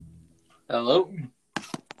Hello.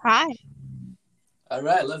 Hi. All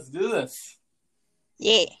right, let's do this.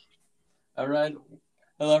 Yeah. All right.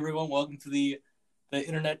 Hello, everyone. Welcome to the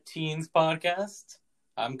Internet Teens podcast.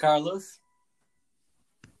 I'm Carlos.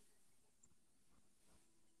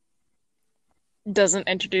 Doesn't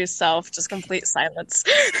introduce self, just complete silence.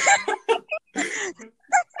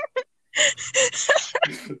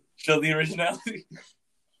 Show the originality.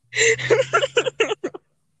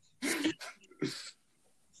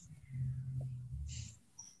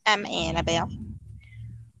 I'm Annabelle.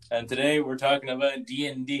 And today we're talking about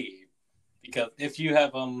D&D because if you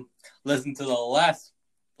have listened to the last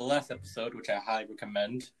episode, which I highly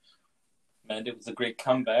recommend, and it was a great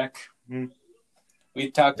comeback.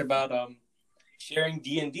 We talked about sharing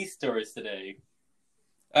D&D stories today.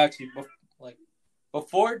 Actually,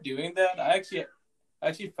 before doing that, I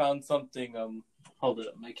actually found something. Hold it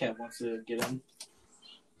up, my cat wants to get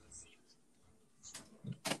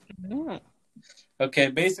in. Okay,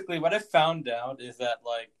 basically, what I found out is that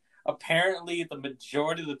apparently the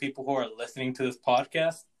majority of the people who are listening to this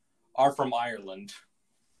podcast are from Ireland.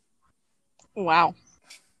 Wow.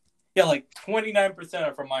 Yeah, 29%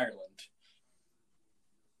 are from Ireland.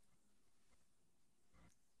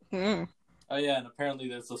 Oh yeah, and apparently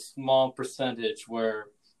there's a small percentage where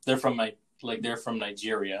they're from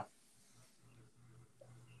Nigeria.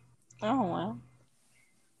 Oh wow.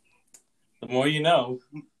 The more you know.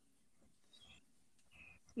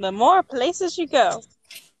 The more places you go,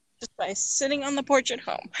 just by sitting on the porch at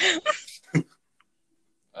home.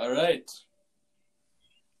 All right,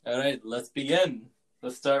 let's begin.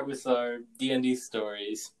 Let's start with our D&D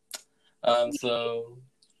stories. So,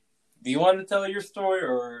 do you want to tell your story,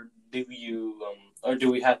 or do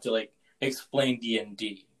we have to explain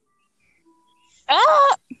D&D?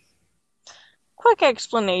 Quick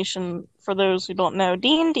explanation for those who don't know.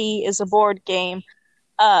 D&D is a board game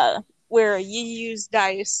where you use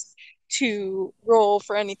dice to roll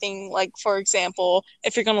for anything. Like, for example,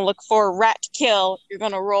 if you're going to look for a rat to kill, you're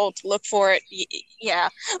going to roll to look for it. Yeah.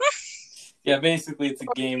 Yeah, basically it's a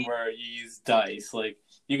game where you use dice.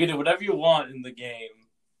 You can do whatever you want in the game.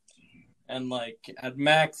 And at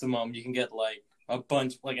maximum you can get a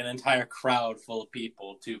bunch, an entire crowd full of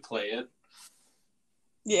people to play it.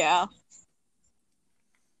 Yeah.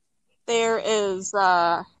 There is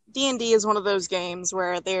D&D is one of those games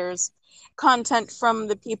where there's content from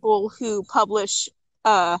the people who publish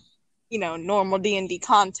normal D&D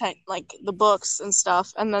content, like the books and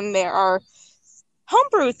stuff, and then there are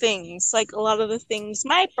homebrew things, like a lot of the things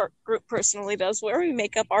my group personally does, where we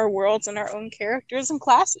make up our worlds and our own characters and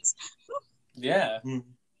classes. Yeah.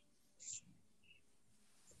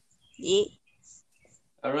 Yeah.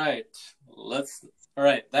 All right,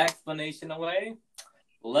 that explanation away.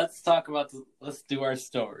 Let's do our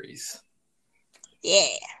stories.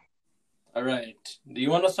 Yeah. All right. Do you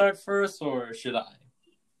want to start first, or should I?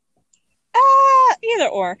 Either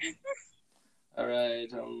or. All right.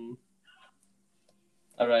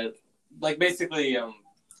 All right. Basically,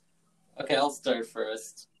 okay, I'll start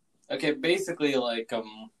first. Okay, basically, in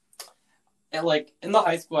the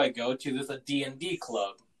high school I go to, there's a D&D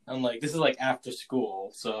club, and this is after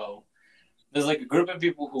school, so there's a group of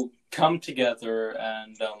people who come together,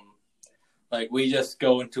 and we just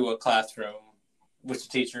go into a classroom with a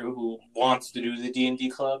teacher who wants to do the D&D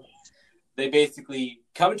club. They basically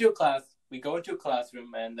come into a class, we go into a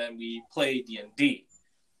classroom, and then we play D&D.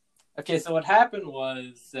 Okay, so what happened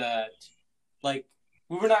was that we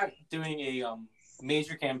were not doing a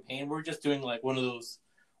major campaign. We were just doing one of those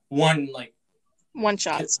one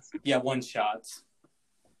shots. Yeah, one shots.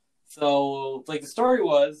 So the story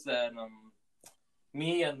was that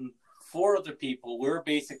me and 4 other people, we were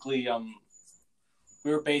basically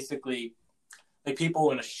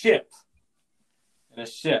people in a ship.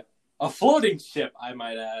 A floating ship, I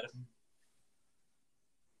might add.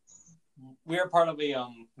 We are part of a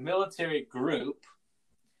military group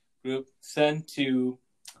sent to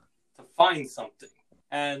find something.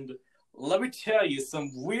 And let me tell you,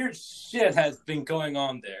 some weird shit has been going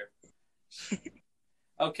on there.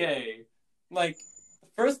 Okay, the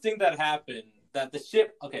first thing that happened, that the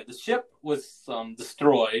ship was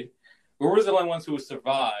destroyed. We were the only ones who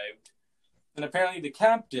survived. And apparently the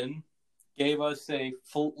captain gave us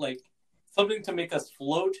something to make us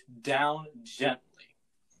float down gently.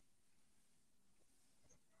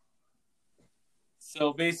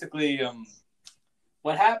 So basically,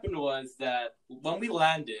 what happened was that when we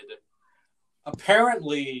landed,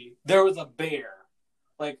 apparently there was a bear,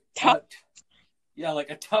 a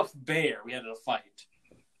tough bear we had to fight,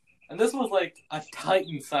 and this was a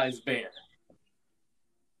Titan-sized bear.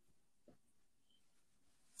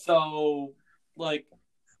 So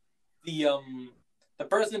the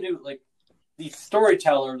person who like the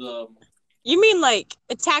storyteller, the You mean like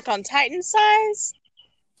Attack on Titan size?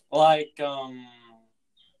 like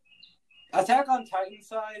Attack on Titan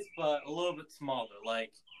size, but a little bit smaller.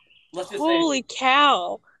 Like let's just say Holy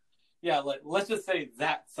cow. yeah, like let's just say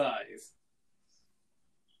that size.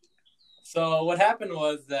 So what happened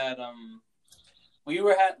was that we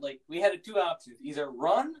had two options: either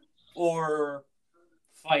run or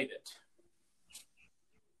fight it.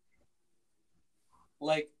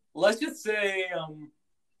 Like let's just say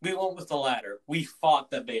we went with the latter. We fought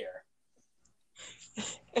the bear.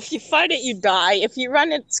 If you fight it, you die. If you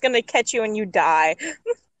run, it's gonna catch you and you die. Okay,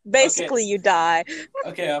 Basically, you die.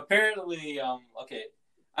 okay. Apparently, okay.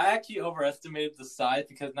 I actually overestimated the size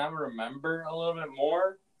because now I remember a little bit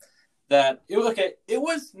more that it was okay. It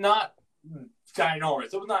was not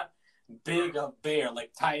ginormous. It was not big a bear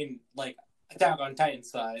like Titan, like Attack on Titan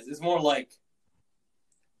size. It's more like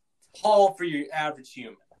tall for your average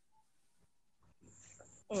human,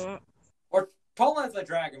 Mm. or tall as a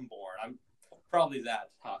dragonborn. I'm probably that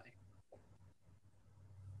high.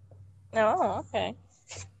 Oh, okay.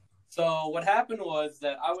 So what happened was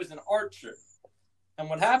that I was an archer, and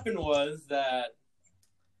what happened was that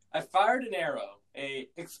I fired an arrow, a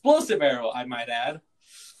explosive arrow, I might add.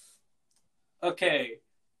 Okay,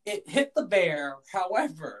 it hit the bear.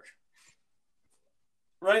 However,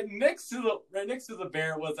 right next to the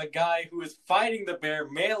bear was a guy who was fighting the bear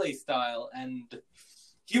melee style, and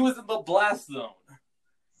he was in the blast zone.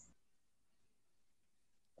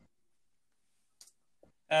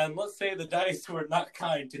 And let's say the dice were not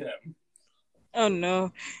kind to him. Oh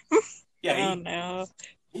no. Yeah, Oh no.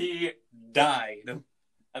 he died,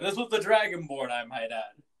 and this was the Dragonborn, I might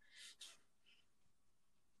add.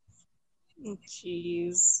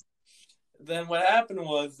 Jeez. Then what happened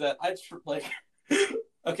was that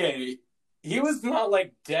okay, he was not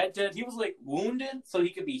like dead. He was like wounded, so he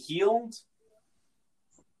could be healed.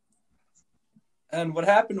 And what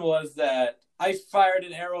happened was that I fired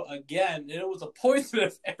an arrow again, and it was a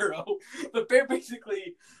poisonous arrow. The bear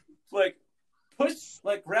basically like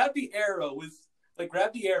grabbed the arrow,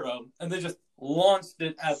 and then just launched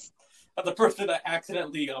it at the person I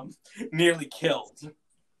accidentally nearly killed.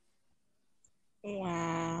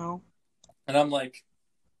 Wow. And I'm like,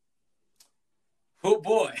 oh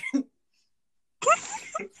boy.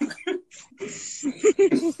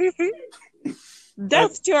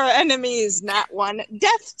 Death to our enemies, not one.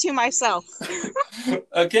 Death to myself.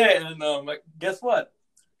 Okay, and guess what?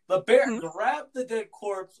 The bear grabbed the dead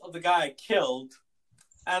corpse of the guy I killed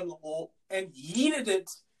and yeeted it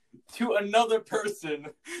to another person,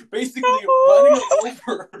 basically running it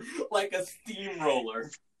over like a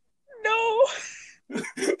steamroller. No.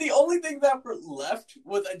 The only thing that were left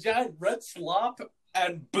was a giant red slop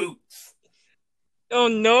and boots. Oh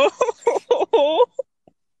no.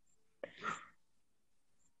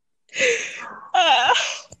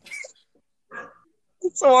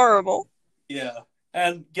 It's horrible. Yeah.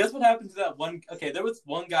 And guess what happened to that one? Okay, there was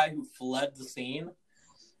one guy who fled the scene.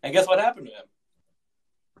 And guess what happened to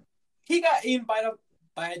him? He got eaten by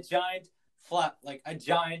a giant a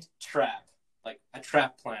giant trap. Like a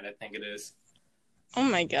trap plant, I think it is. Oh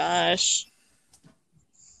my gosh.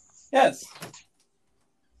 Yes.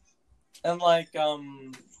 And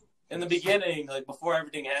in the beginning, like before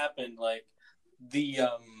everything happened, like the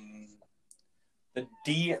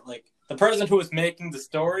the person who was making the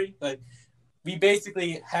story, like we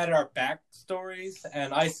basically had our backstories,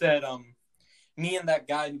 and I said me and that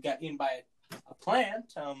guy who got eaten by a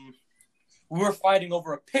plant, we were fighting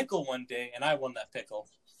over a pickle one day, and I won that pickle.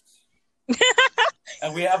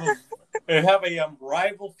 And we have a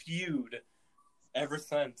rival feud ever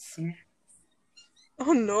since.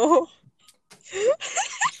 Oh no.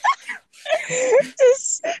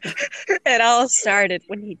 It all started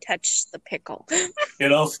when he touched the pickle.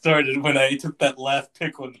 It all started when I took that last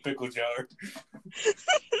pickle in the pickle jar.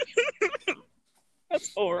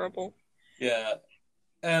 That's horrible. Yeah.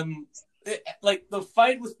 And the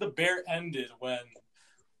fight with the bear ended when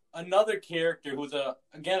another character who was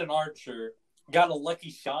again an archer got a lucky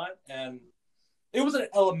shot, and it was an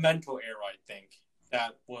elemental arrow, I think.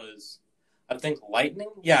 That was, I think, lightning?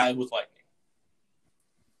 Yeah, it was lightning.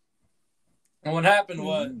 And what happened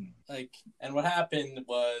was it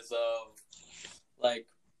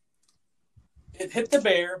hit the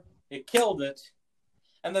bear, it killed it,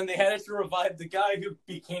 and then they had to revive the guy who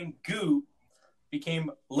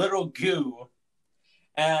became literal goo,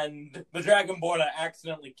 and the Dragonborn I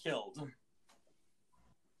accidentally killed.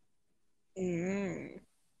 Mm.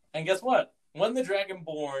 And guess what? When the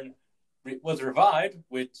Dragonborn was revived,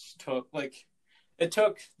 which took it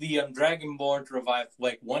took the Dragonborn to revive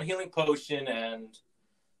like one healing potion, and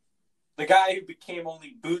the guy who became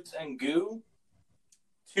only boots and goo,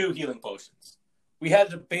 2 healing potions. We had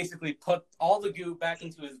to basically put all the goo back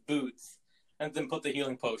into his boots and then put the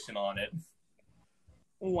healing potion on it.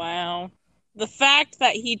 Wow. The fact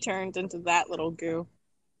that he turned into that little goo.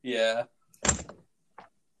 Yeah.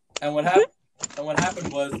 And what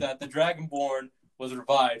happened was that the Dragonborn was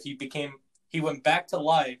revived. He went back to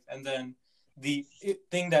life, and then the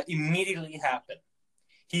thing that immediately happened,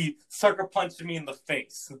 he sucker punched me in the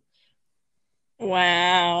face.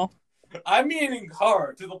 Wow. I'm meaning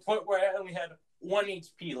hard to the point where I only had 1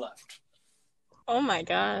 HP left. Oh my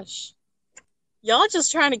gosh. Y'all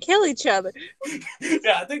just trying to kill each other.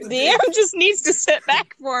 Yeah, I think the DM just needs to sit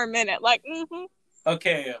back for a minute. Like,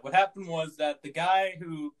 Okay, what happened was that the guy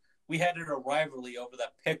who we had a rivalry over,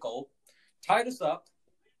 that pickle, tied us up.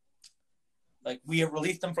 Like, we had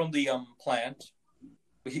released him from the plant,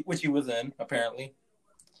 which he was in, apparently.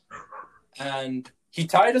 And he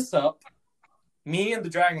tied us up, me and the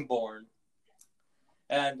Dragonborn.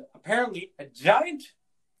 And apparently a giant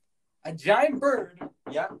bird,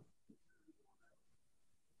 yeah.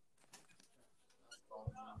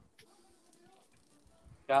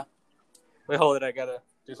 Yeah. Wait, hold it, I gotta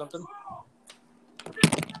do something.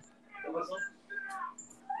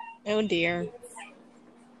 oh dear.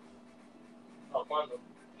 Oh, come on.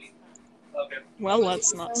 Okay. Well,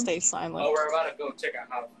 let's not stay silent. Oh, we're about to go check out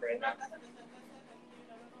house right now.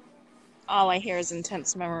 All I hear is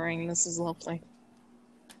intense murmuring. This is lovely.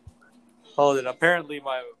 Hold it. Apparently,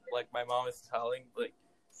 my mom is telling, like,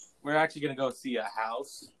 we're actually gonna go see a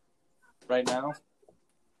house right now.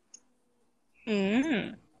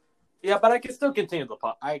 Yeah, but I can still continue the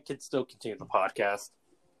podcast.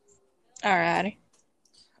 Alrighty.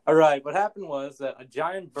 All right. What happened was that a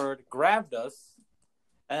giant bird grabbed us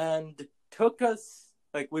and took us.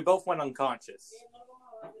 Like, we both went unconscious.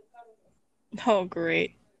 Oh,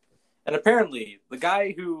 great. And apparently, the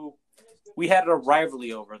guy who we had a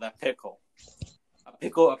rivalry over, that pickle, a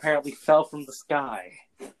pickle apparently fell from the sky.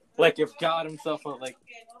 Like, if God himself was like,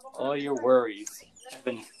 all your worries have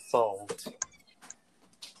been solved.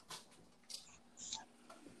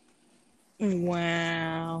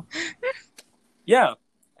 Wow. Yeah.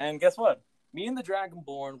 And guess what? Me and the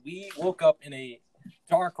Dragonborn, we woke up in a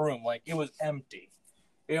dark room. Like, it was empty.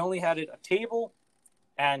 It only had a table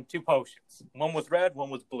and 2 potions. One was red, one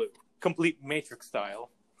was blue. Complete Matrix style.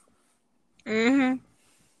 And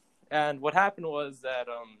what happened was that,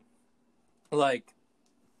 like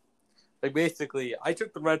basically, I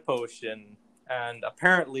took the red potion, and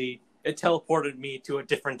apparently it teleported me to a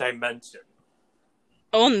different dimension.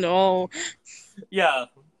 Oh no. Yeah.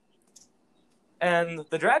 And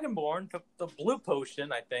the Dragonborn took the blue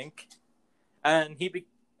potion, I think, and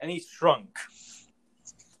he shrunk.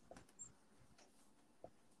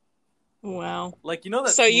 Wow. Like, you know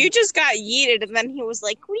that. So you just got yeeted, and then he was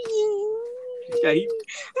like, wee.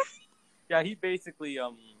 Yeah, he basically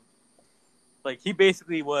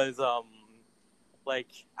was like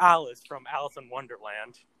Alice from Alice in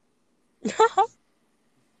Wonderland.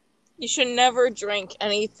 You should never drink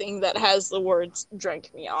anything that has the words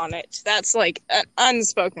 "drink me" on it. That's like an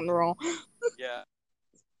unspoken rule. Yeah.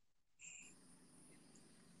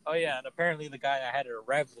 Oh yeah, and apparently the guy I had a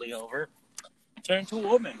rivalry over turned to a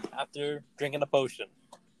woman after drinking a potion.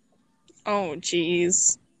 Oh,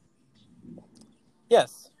 jeez.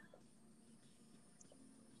 Yes.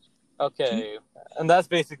 Okay, and that's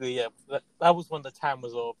basically it. That was when the time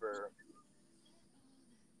was over.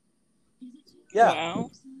 Yeah. Wow.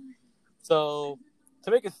 So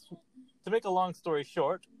to make a long story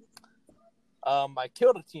short, I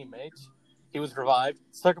killed a teammate. He was revived.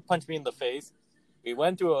 Sucker punched me in the face. We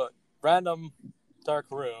went to a random dark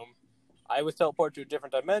room. I was teleported to a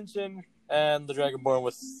different dimension, and the Dragonborn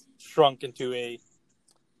was shrunk into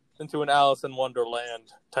an Alice in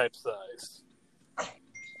Wonderland type size.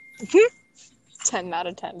 10 out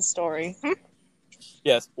of 10 story.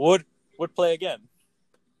 Yes, would play again.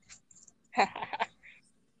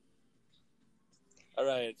 All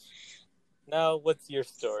right. Now, what's your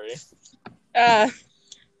story?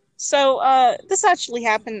 So this actually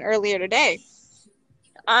happened earlier today.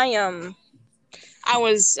 I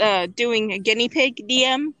was doing a guinea pig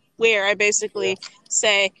DM where I basically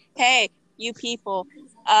say, "Hey, you people,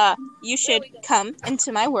 you should come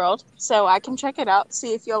into my world so I can check it out,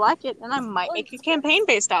 see if you'll like it, and I might make a campaign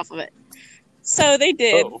based off of it." So they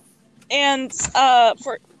did, and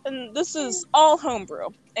this is all homebrew,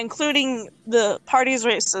 including the party's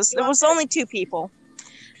racist. There was only 2 people.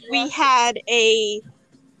 We had a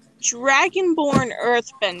dragonborn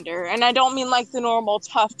earthbender, and I don't mean like the normal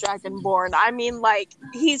tough dragonborn. I mean like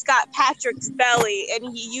he's got Patrick's belly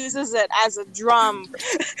and he uses it as a drum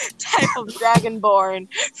type of dragonborn.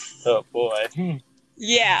 Oh boy.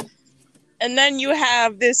 Yeah. And then you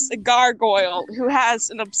have this gargoyle who has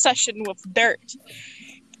an obsession with dirt.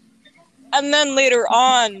 And then later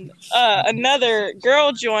on, another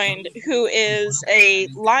girl joined who is a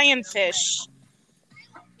lionfish.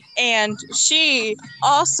 And she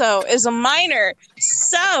also is a miner.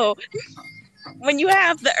 So, when you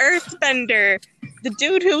have the earthbender, the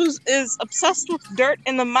dude who is obsessed with dirt,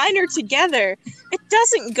 and the miner together, it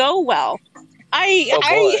doesn't go well. I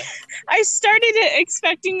started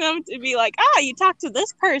expecting them to be like, you talk to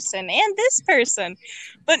this person and this person.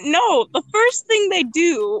 But no, the first thing they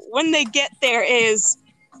do when they get there is,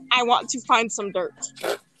 I want to find some dirt.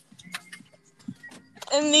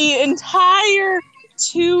 In the entire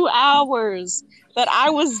 2 hours that I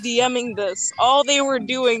was DMing this, all they were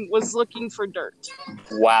doing was looking for dirt.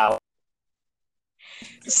 Wow.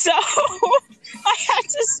 So I had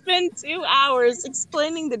to spend 2 hours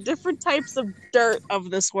explaining the different types of dirt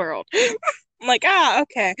of this world. I'm like,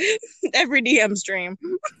 okay. Every DM's dream.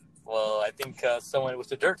 Well, I think someone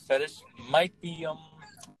with a dirt fetish might be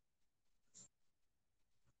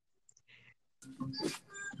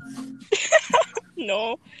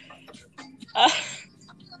No.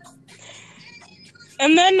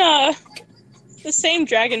 And then the same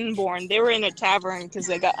Dragonborn, they were in a tavern because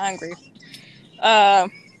they got hungry.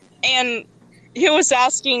 And he was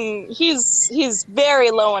asking, he's very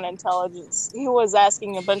low in intelligence. He was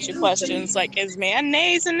asking a bunch of questions like, is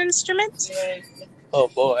mayonnaise an instrument? Oh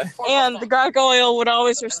boy. And the gargoyle would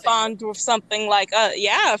always respond with something like,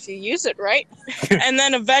 yeah, if you use it right. And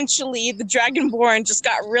then eventually the Dragonborn just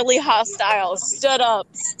got really hostile, stood up,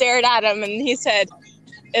 stared at him, and he said,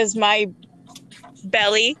 is my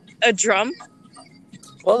belly a drum?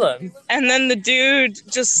 Well then. And then the dude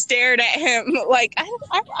just stared at him like, I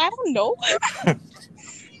don't know.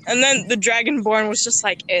 And then the Dragonborn was just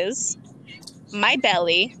like, is my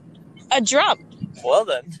belly a drum? Well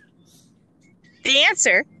then. The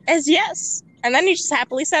answer is yes. And then he just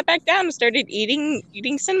happily sat back down and started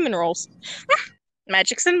eating cinnamon rolls.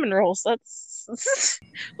 Magic cinnamon rolls. That's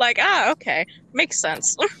like, okay. Makes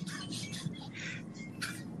sense.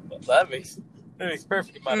 Well, that makes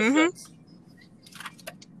perfect amount of sense.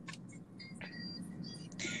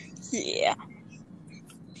 Yeah.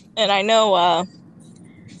 And I know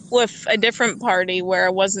with a different party where I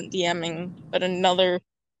wasn't DMing, but another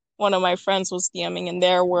one of my friends was DMing in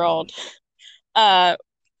their world, there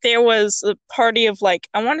was a party of like,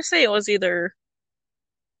 I want to say it was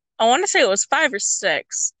 5 or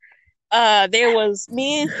 6. There was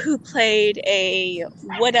me who played a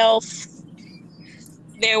wood elf.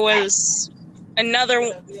 There was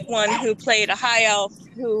another one who played a high elf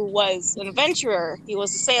who was an adventurer. He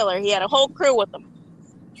was a sailor. He had a whole crew with him.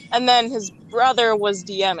 And then his brother was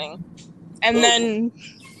DMing. And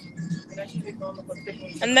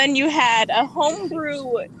then you had a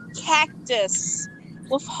homebrew cactus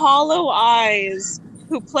with hollow eyes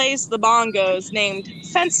who plays the bongos named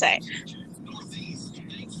Sensei.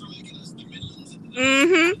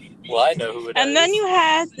 Well, I know who it is. And then you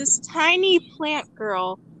had this tiny plant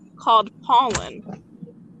girl called Pollen.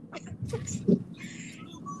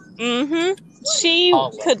 She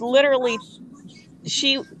could literally,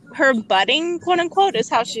 her budding, quote unquote, is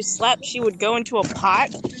how she slept. She would go into a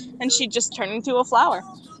pot and she'd just turn into a flower.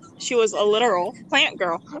 She was a literal plant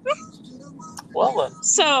girl. Well then.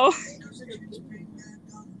 So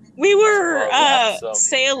we were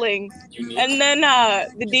sailing, and then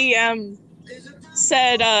the DM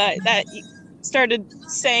said that started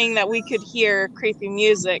saying that we could hear creepy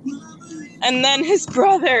music, and then his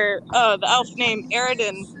brother, the elf named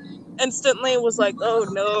Eridan, instantly was like, oh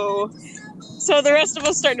no. So the rest of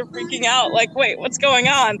us started freaking out, like, wait, what's going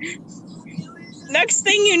on? Next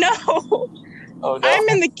thing you know, oh, no. I'm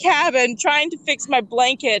in the cabin trying to fix my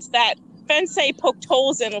blanket that Fensei poked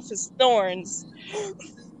holes in with his thorns.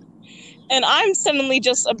 And I'm suddenly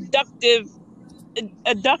just abducted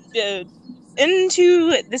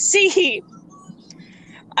into the sea.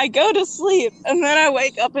 I go to sleep, and then I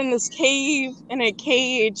wake up in this cave in a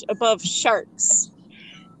cage above sharks.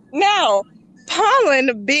 Now,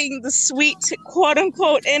 Pollen, being the sweet,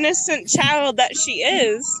 quote-unquote, innocent child that she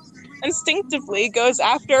is, instinctively goes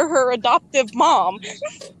after her adoptive mom.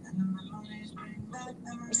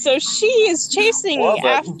 So she is chasing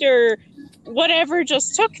after whatever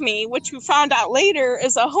just took me, which we found out later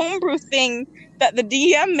is a homebrew thing that the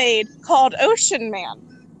DM made called Ocean Man.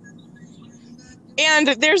 And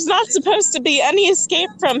there's not supposed to be any escape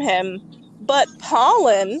from him, but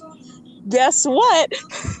Pollen guess what?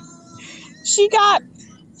 She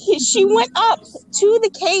went up to the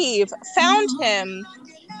cave, found him,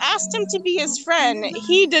 asked him to be his friend.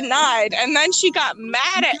 He denied, and then she got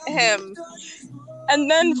mad at him, and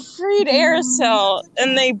then freed Aerosol,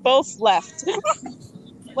 and they both left.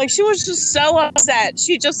 Like, she was just so upset.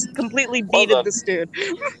 She just completely beated this dude.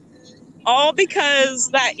 All because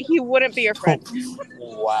that he wouldn't be her friend.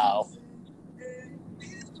 Wow.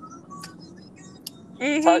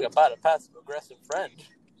 Mm-hmm. Talk about a passive-aggressive friend.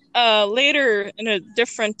 Later in a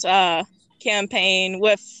different campaign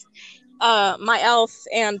with my elf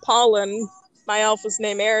and Pollen. My elf was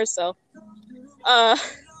named Aerosol.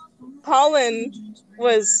 Pollen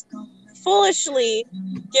was foolishly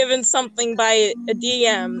given something by a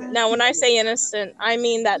DM. Now, when I say innocent, I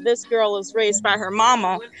mean that this girl is raised by her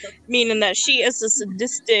mama, meaning that she is a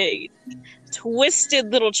sadistic,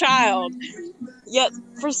 twisted little child. Yet,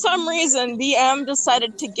 for some reason, DM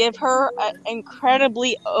decided to give her an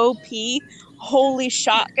incredibly OP holy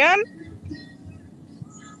shotgun.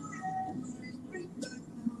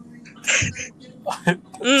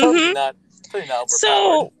 Totally not overpowered.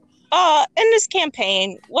 So, in this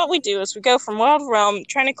campaign, what we do is we go from world to realm,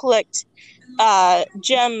 trying to collect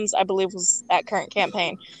gems, I believe was that current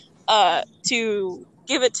campaign, to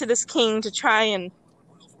give it to this king to try and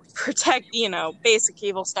protect, basic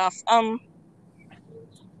evil stuff.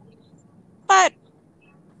 But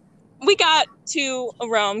we got to a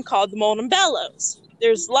realm called the Molten Bellows.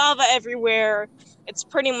 There's lava everywhere. It's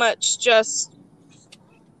pretty much just...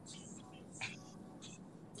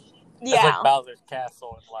 Yeah. It's like Bowser's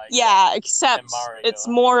Castle and like... Yeah, except it's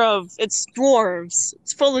dwarves. It's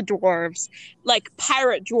full of dwarves. Like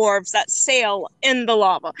pirate dwarves that sail in the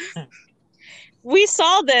lava. We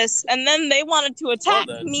saw this, and then they wanted to attack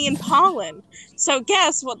me and Pollen. So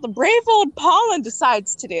guess what the brave old Pollen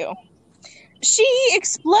decides to do? She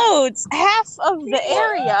explodes half of the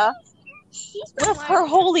area with her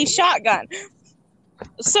holy shotgun.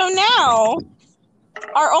 So now,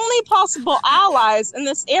 our only possible allies in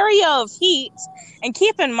this area of heat, and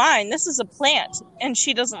keep in mind, this is a plant, and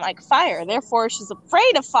she doesn't like fire, therefore she's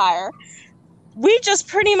afraid of fire. We just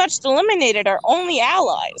pretty much eliminated our only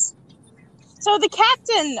allies. So the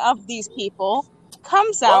captain of these people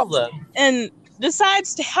comes out and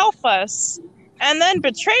decides to help us, and then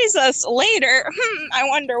betrays us later. I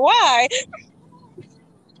wonder why.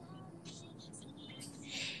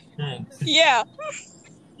 Yeah.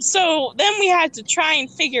 So then we had to try and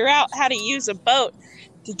figure out how to use a boat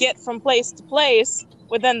to get from place to place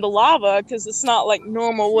within the lava, because it's not like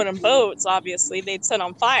normal wooden boats, obviously. They'd set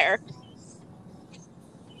on fire.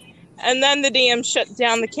 And then the DM shut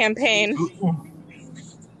down the campaign.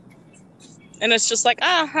 And it's just like,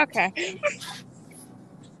 okay.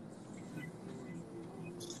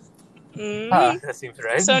 That seems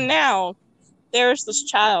right. So now, there's this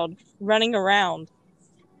child running around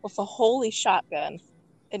with a holy shotgun.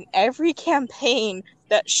 In every campaign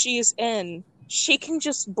that she's in, she can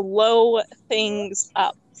just blow things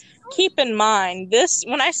up. Keep in mind,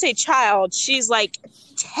 when I say child, she's like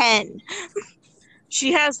 10.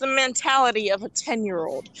 She has the mentality of a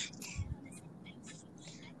 10-year-old.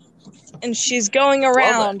 And she's going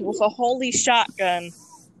around with a holy shotgun.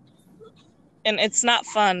 And it's not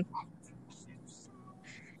fun.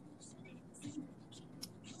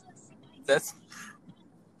 That's...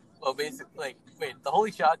 Well, basically, the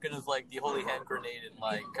holy shotgun is like the holy hand grenade and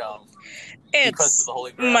it's the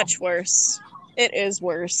Holy Grail. Much worse. It is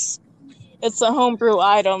worse. It's a homebrew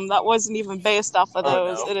item that wasn't even based off of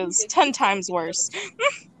those. No. It is 10 times worse.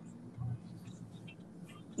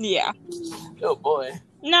 Yeah. Oh boy.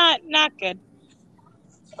 Not good.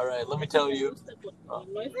 All right, let me tell you.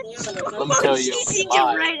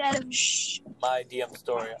 My DM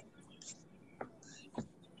story.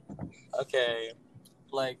 Okay,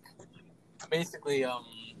 basically,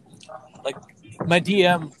 my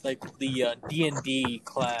DM, the D&D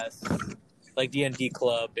class, D&D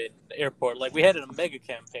club in the airport, we had a mega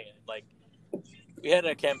campaign. We had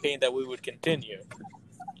a campaign that we would continue.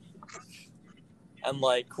 And,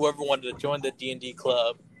 whoever wanted to join the D&D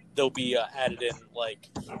club, they'll be added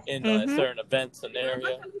in, certain events in the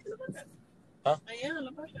area. Huh?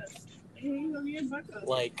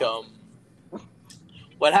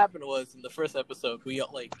 What happened was, in the first episode, we had,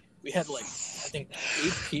 I think,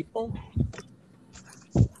 8 people.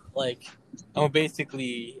 And we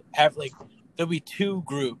basically have, there'll be 2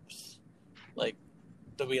 groups.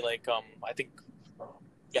 There'll be, I think,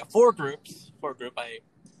 4 groups. 4 group, I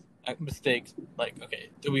mistaked.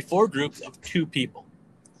 There'll be 4 groups of 2 people.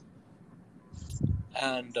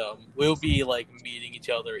 And, we'll be, meeting each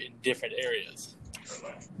other in different areas.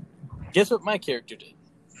 Guess what my character did?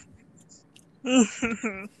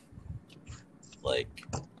 Like,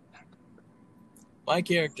 my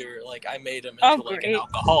character, like, I made him Oh, into like an great.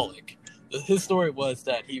 alcoholic. His story was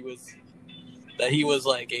that he was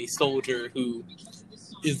like a soldier who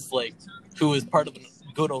is like who is part of a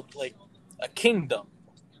good old like a kingdom.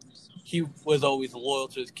 He was always loyal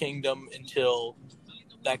to his kingdom until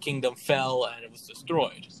that kingdom fell and it was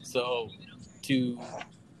destroyed. So to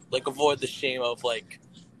like avoid the shame of like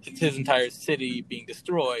his entire city being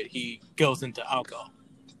destroyed, he goes into alcohol.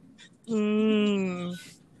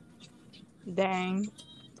 Dang.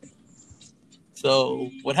 So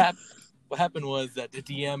what happened was that the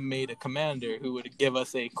DM made a commander who would give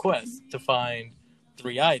us a quest to find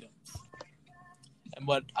 3 items. And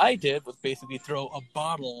what I did was basically throw a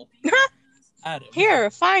bottle at him. Here,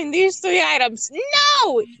 find these 3 items.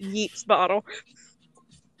 No! Yeeps bottle.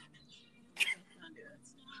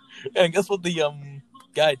 And guess what the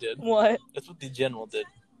guy did? What? That's what the general did.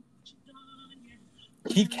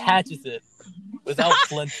 He catches it without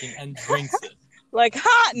flinching and drinks it. Like,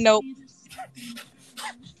 ha! Nope.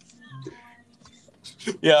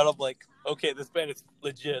 Yeah, and I'm like, okay, this man is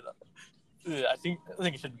legit. I think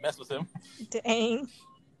you should mess with him. Dang.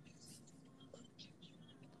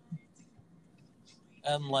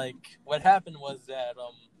 And like, what happened was that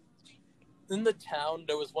in the town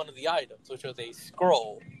there was one of the items, which was a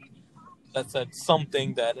scroll that said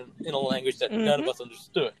something that in a language that none of us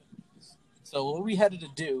understood. So what we had to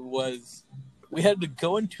do was we had to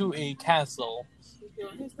go into a castle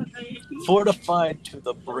fortified to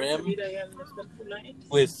the brim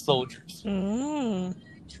with soldiers.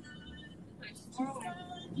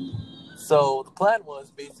 So the plan was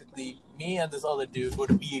basically me and this other dude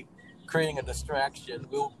would be creating a distraction.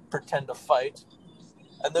 We'll pretend to fight,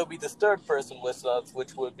 and there'll be this third person with us,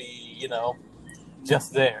 which would be,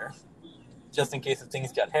 just there, just in case if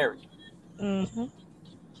things got hairy. And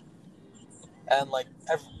like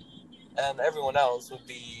everyone else would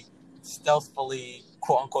be stealthily,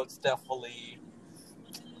 quote unquote stealthily,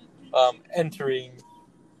 entering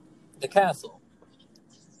the castle.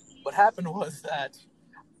 What happened was that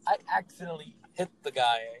I accidentally hit the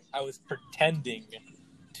guy I was pretending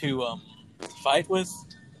to fight with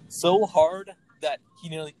so hard that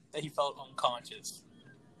he felt unconscious.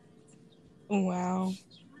 Wow.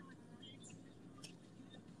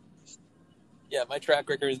 Yeah, my track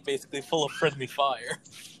record is basically full of friendly fire.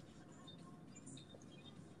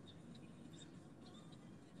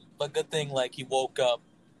 But good thing, like, he woke up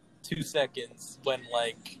 2 seconds when,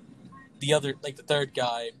 like, the third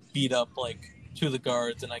guy beat up, like, 2 of the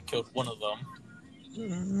guards and I killed one of them.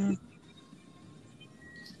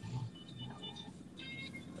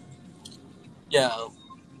 Yeah.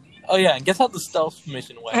 Oh, yeah, and guess how the stealth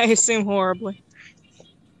mission went? I assume horribly.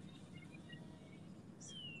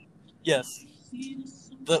 Yes.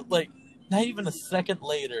 Not even a second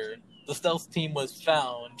later, the stealth team was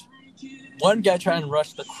found. One guy tried to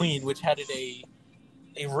rush the queen, which had a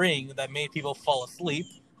ring that made people fall asleep.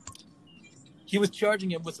 He was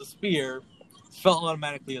charging it with a spear, fell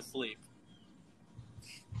automatically asleep.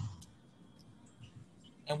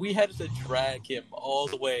 And we had to drag him all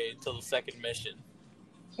the way until the second mission.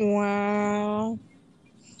 Wow.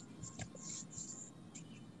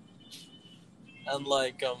 And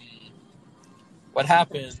what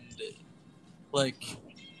happened,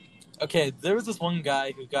 okay, there was this one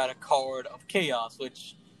guy who got a card of chaos,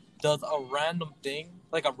 which does a random thing,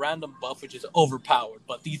 like a random buff, which is overpowered,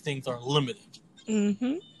 but these things are limited.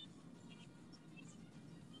 And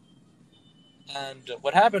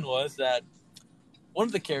what happened was that one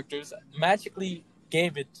of the characters magically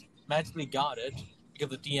got it because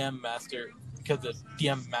the DM master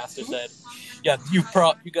said, "Yeah, you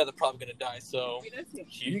guys are probably gonna die, so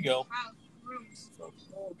here you go."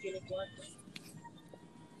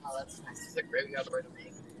 Oh, that's nice. It's a graveyard right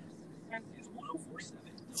away.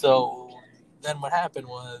 So then what happened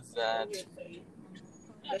was that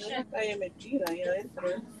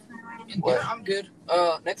I'm good.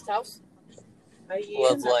 Next house?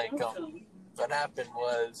 was like what happened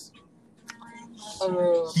was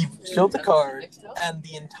he showed the card and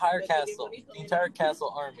the entire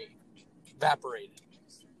castle army evaporated.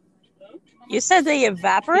 You said they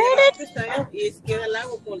evaporated?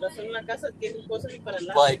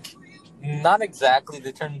 Like, not exactly.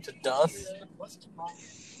 They turned into dust.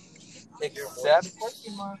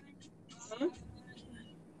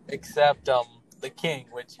 Except the king,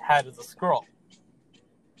 which had the scroll.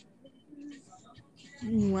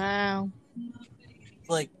 Wow.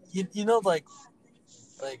 Like,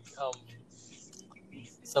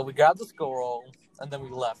 so we grabbed the scroll and then we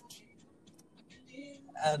left.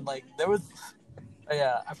 And like there was,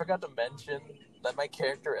 I forgot to mention that my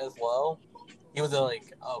character as well he was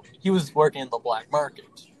he was working in the black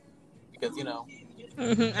market because what else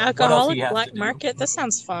he Alcoholic has to black do. market. That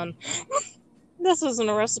sounds fun. This isn't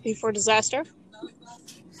a recipe for disaster.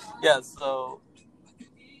 Yeah, so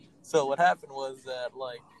what happened was that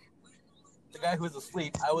the guy who was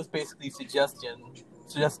asleep, I was basically suggesting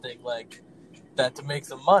that to make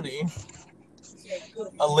some money,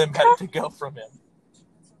 a limb had to go from him.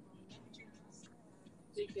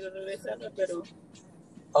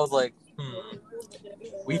 I was like,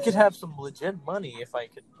 we could have some legit money if I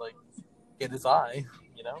could get his eye,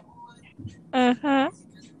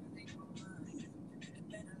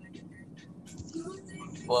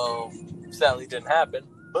 Well, sadly didn't happen,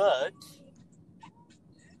 but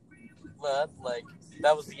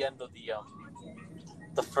that was the end of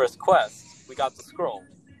the first quest. We got the scroll,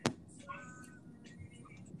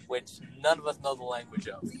 which none of us know the language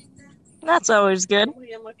of. That's always good.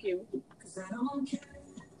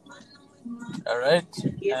 All right,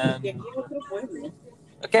 and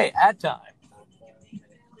okay, ad time.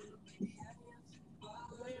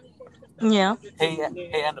 Yeah. Hey,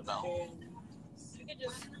 Annabelle.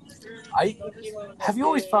 Have you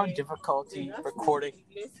always found difficulty recording?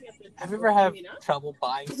 Have you ever had trouble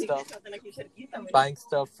buying stuff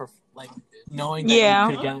for knowing that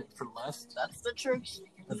you could get it for less? That's the church.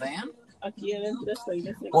 The van?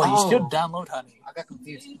 Well, you should download Honey. I got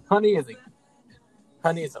confused. Honey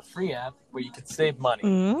is a free app where you can save money.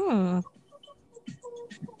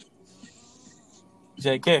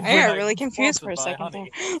 JK. I got really confused for a second there.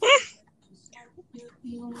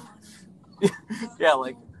 Yeah,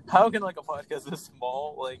 how can a podcast this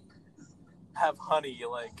small have Honey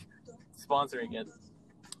sponsoring it?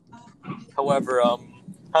 However,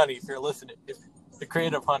 Honey, if you're listening, if the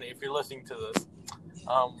creator of Honey, if you're listening to this,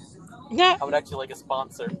 yeah, I would actually like a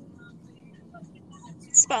sponsor.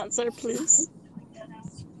 Sponsor, please.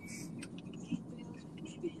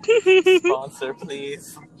 Sponsor,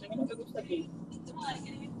 please.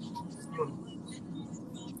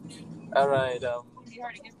 All right.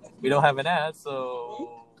 We don't have an ad,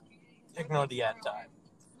 so ignore the ad time.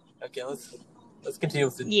 Okay, let's continue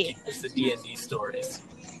with the D&D stories.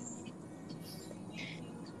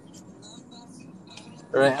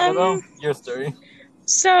 All right, Annabelle, your story.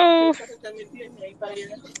 So,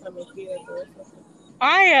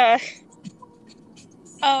 I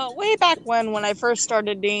way back when I first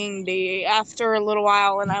started D&D, after a little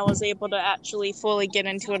while, and I was able to actually fully get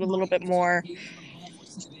into it a little bit more.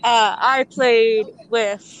 I played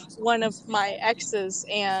with one of my exes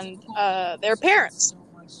and their parents,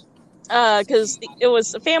 because it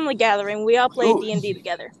was a family gathering. We all played D&D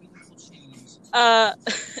together.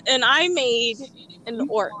 And I made an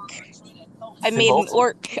orc. I made an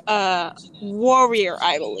orc warrior,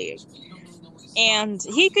 I believe. And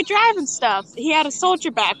he could drive and stuff. He had a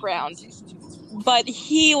soldier background. But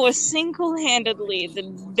he was single-handedly the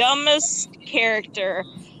dumbest character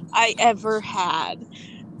I ever had.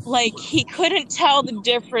 He couldn't tell the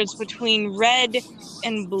difference between red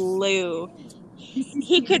and blue.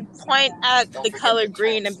 He could point at the color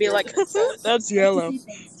green and be like, that's yellow.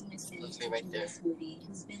 Right there.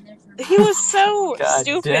 He was so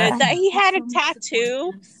stupid that he had a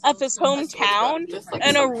tattoo of his hometown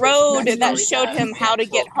and a road that showed him how to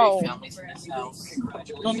get home.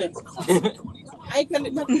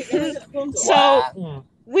 So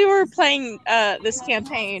we were playing this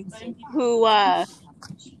campaign who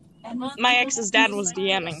my ex's dad was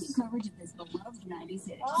DMing.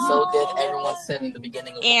 So did everyone said in the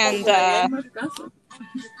beginning of the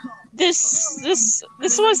this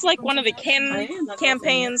was one of the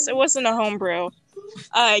campaigns. It wasn't a homebrew.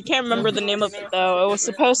 I can't remember the name of it though. It was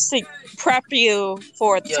supposed to prep you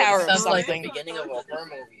for the tower or something. The beginning of a horror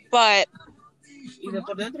movie. But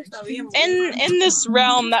in this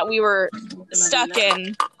realm that we were stuck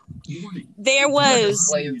in, there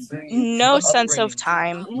was no sense of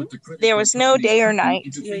time. There was no day or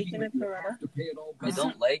night. I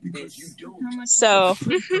don't like this. So,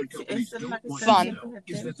 fun.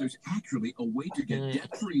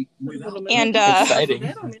 And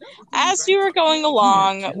as we were going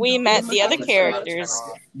along, we met the other characters.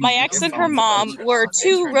 My ex and her mom were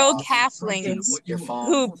two rogue halflings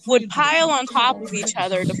who would pile on top of each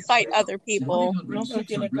other to fight other people.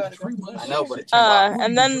 I know, but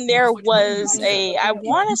and then there there was I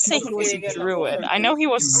want to say he was a druid. I know he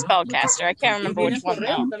was a spellcaster. I can't remember which one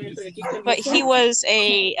now. But he was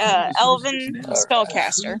a elven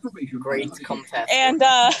spellcaster. Great contest. And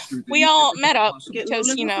we all met up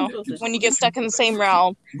because, when you get stuck in the same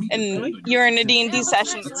realm and you're in a D&D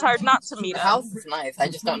session, it's hard not to meet The up. house is nice. I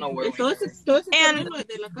just don't know where we are. And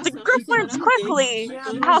the group learns quickly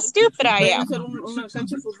how stupid I am.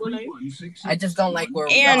 I just don't like where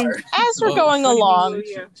we And are. as we're going along,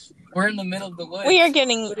 We're in the middle of the woods. we are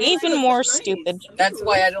getting even more stupid. That's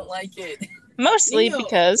why I don't like it. Mostly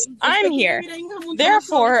because I'm here.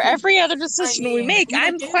 Therefore, every other decision we make,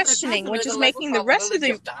 I'm questioning, which is making the rest of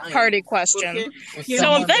the party question.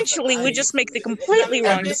 So eventually, we just make the completely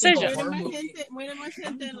wrong decision.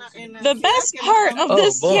 The best part of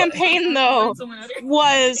this campaign, though,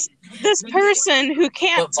 was this person who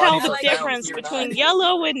can't tell the difference between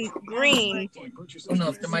yellow and green. Who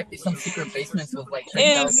knows? There might be some secret basements with like.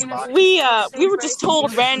 Is we were just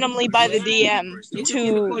told randomly by the DM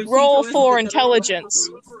to roll for intelligence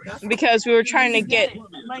because we were trying to get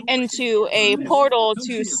into a portal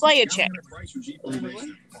to slay a chick.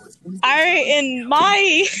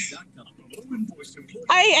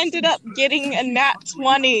 I ended up getting a nat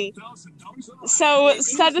 20. So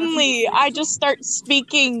suddenly I just start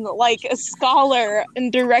speaking like a scholar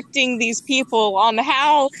and directing these people on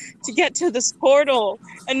how to get to this portal.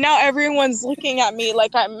 And now everyone's looking at me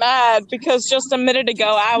like I'm mad because just a minute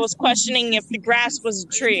ago I was questioning if the grass was a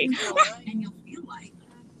tree.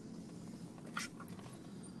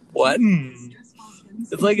 What?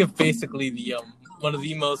 It's like if basically the one of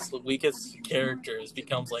the most weakest characters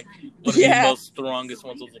becomes like one of the most strongest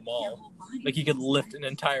ones of them all. Like he could lift an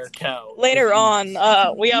entire cow. Later on,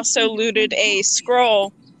 we also looted a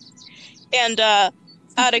scroll, and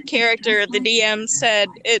out of character, the DM said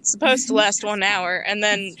it's supposed to last 1 hour, and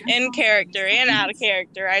then in character and out of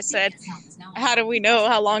character, I said, how do we know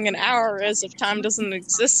how long an hour is if time doesn't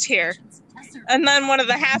exist here? And then one of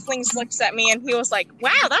the halflings looks at me and he was like,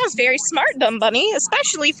 wow, that was very smart, Dumb Bunny,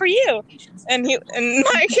 especially for you. And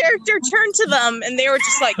my character turned to them and they were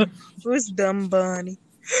just like, who's Dumb Bunny?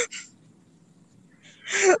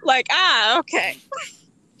 Like, okay.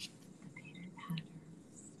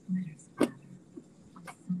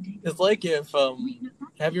 It's like if,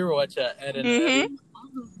 have you ever watched Ed and Eddie?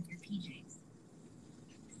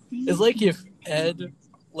 It's like if Ed,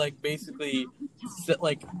 like, basically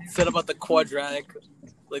said about the quadratic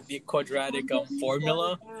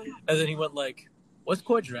formula, and then he went like, what's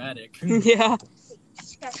quadratic? Yeah.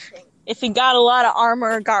 If he got a lot of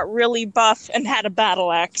armor, got really buff, and had a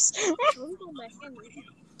battle axe.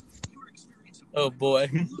 Oh boy.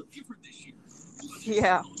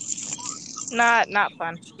 Yeah. Not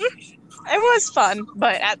fun. It was fun,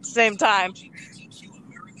 but at the same time,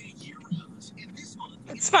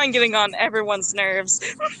 it's fun getting on everyone's nerves.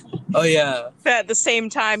 Oh yeah. But at the same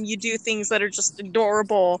time, you do things that are just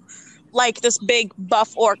adorable, like this big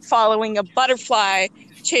buff orc following a butterfly,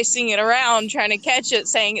 chasing it around, trying to catch it,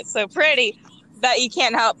 saying it's so pretty that you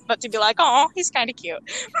can't help but to be like, "Oh, he's kind of cute."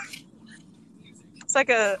 It's like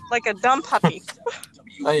a dumb puppy.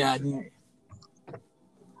 Oh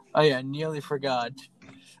yeah, nearly forgot.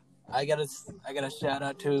 I gotta shout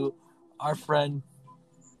out to our friend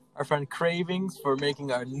Cravings for making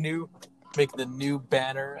the new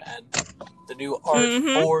banner and the new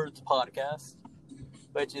art for the podcast,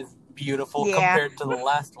 which is beautiful compared to the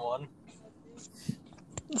last one.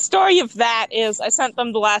 The story of that is I sent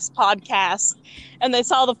them the last podcast and they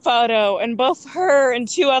saw the photo and both her and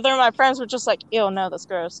two other of my friends were just like, ew, no, that's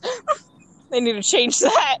gross. They need to change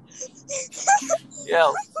that.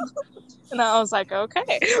 Yeah. And I was like,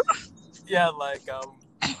 okay. Yeah, like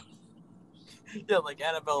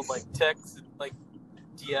Annabelle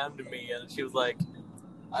DM'd me and she was like,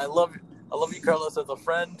 I love you, Carlos, as a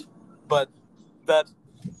friend, but the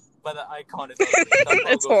icon is ugly.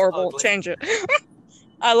 It's horrible. Ugly. Change it.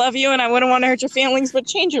 I love you and I wouldn't want to hurt your feelings, but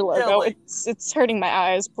change your logo. Yeah, it's hurting my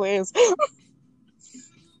eyes, please.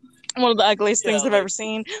 One of the ugliest things I've ever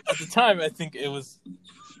seen. At the time, I think it was...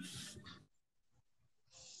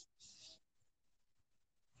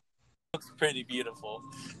 looks pretty beautiful.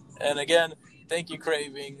 And again, thank you,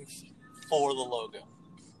 Cravings, for the logo.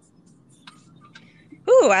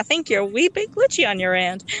 Ooh, I think you're a wee bit glitchy on your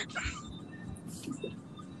end.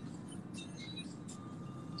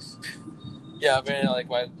 Yeah, I mean,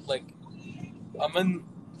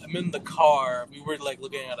 I'm in the car. We were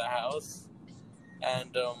looking at a house,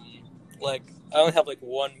 and I only have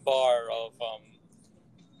one bar of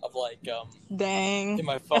dang. in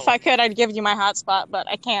my phone. If I could, I'd give you my hotspot, but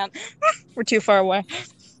I can't. We're too far away.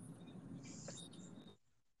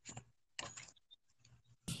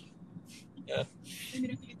 Yeah.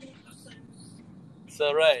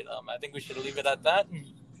 So right, I think we should leave it at that.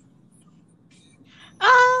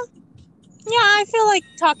 Yeah, I feel like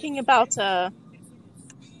talking about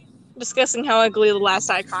discussing how ugly the last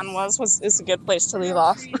icon is a good place to leave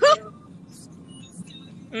off.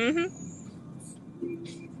 Mm-hmm.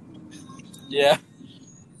 Yeah.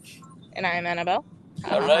 And I'm Annabelle.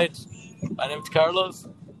 All right. My name's Carlos.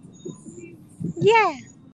 Yeah.